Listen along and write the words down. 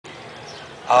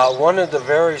One of the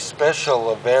very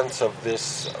special events of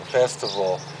this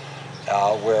festival,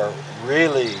 where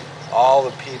really all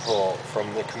the people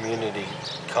from the community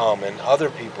come, and other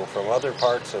people from other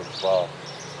parts of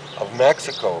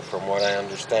Mexico, from what I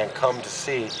understand, come to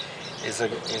see, is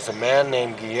a man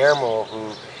named Guillermo,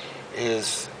 who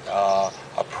is a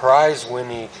prize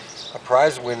winning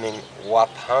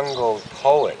Huapango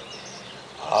poet.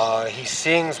 He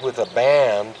sings with a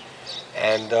band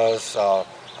and does a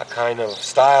kind of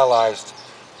stylized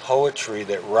poetry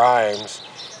that rhymes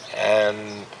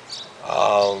and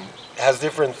has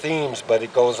different themes, but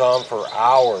it goes on for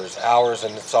hours,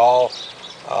 and it's all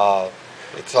off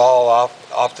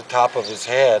the top of his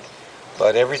head,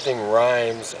 but everything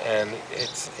rhymes, and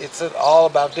it's all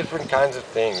about different kinds of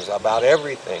things, about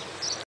everything.